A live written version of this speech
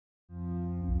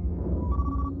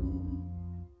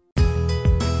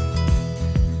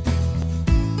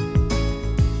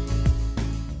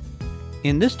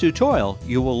In this tutorial,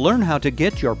 you will learn how to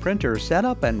get your printer set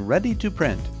up and ready to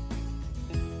print.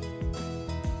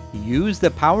 Use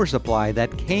the power supply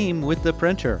that came with the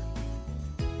printer.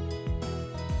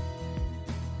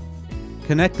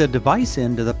 Connect the device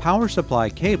end of the power supply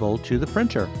cable to the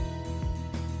printer.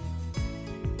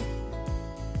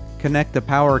 Connect the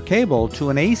power cable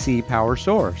to an AC power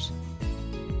source.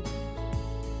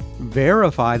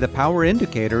 Verify the power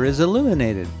indicator is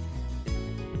illuminated.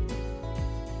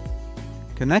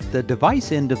 Connect the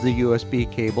device end of the USB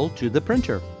cable to the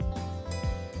printer.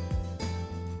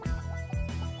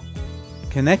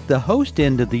 Connect the host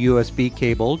end of the USB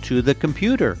cable to the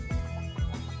computer.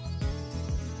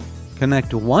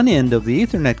 Connect one end of the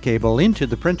Ethernet cable into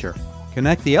the printer.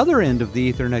 Connect the other end of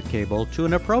the Ethernet cable to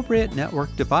an appropriate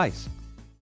network device.